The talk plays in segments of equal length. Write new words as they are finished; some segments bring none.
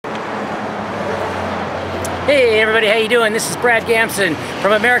Hey everybody, how you doing? This is Brad Gamson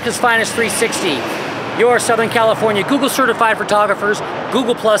from America's Finest 360, your Southern California Google certified photographers,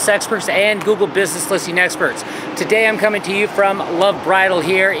 Google Plus experts, and Google business listing experts. Today I'm coming to you from Luv Bridal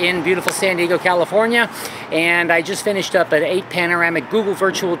here in beautiful San Diego, California, and I just finished up an 8 panoramic Google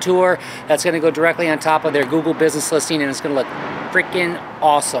virtual tour that's going to go directly on top of their Google business listing, and it's going to look freaking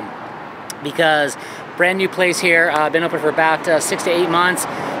awesome because brand new place here, been open for about 6 to 8 months.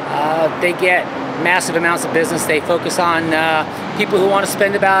 They get massive amounts of business. They focus on people who want to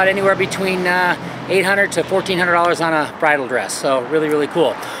spend about anywhere between $800 to $1,400 on a bridal dress. So really, really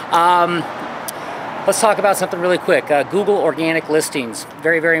cool. Let's talk about something really quick. Google organic listings.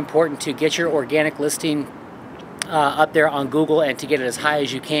 Very, very important to get your organic listing up there on Google and to get it as high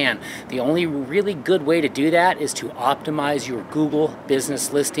as you can. The only really good way to do that is to optimize your Google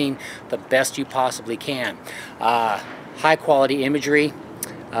business listing the best you possibly can. High quality imagery.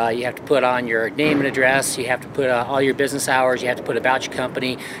 You have to put on your name and address. You have to put all your business hours. You have to put about your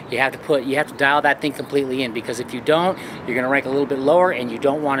company. You have to dial that thing completely in, because if you don't, you're going to rank a little bit lower, and you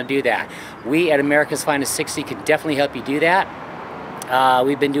don't want to do that. We at America's Finest 60 can definitely help you do that.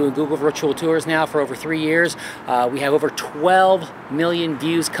 We've been doing Google virtual tours now for over 3 years. We have over 12 million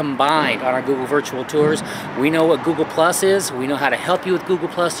views combined on our Google virtual tours. We know what Google Plus is. We know how to help you with Google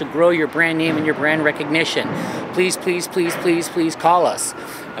Plus to grow your brand name and your brand recognition. Please, please, please, please, please call us.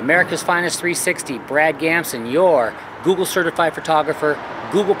 America's Finest 360, Brad Gamson, your Google certified photographer,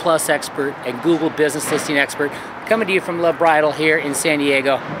 Google Plus expert, and Google business listing expert, coming to you from Luv Bridal here in San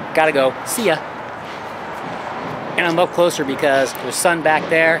Diego. Gotta go. See ya. And I'm up closer because there's sun back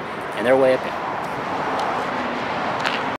there and they're way up there.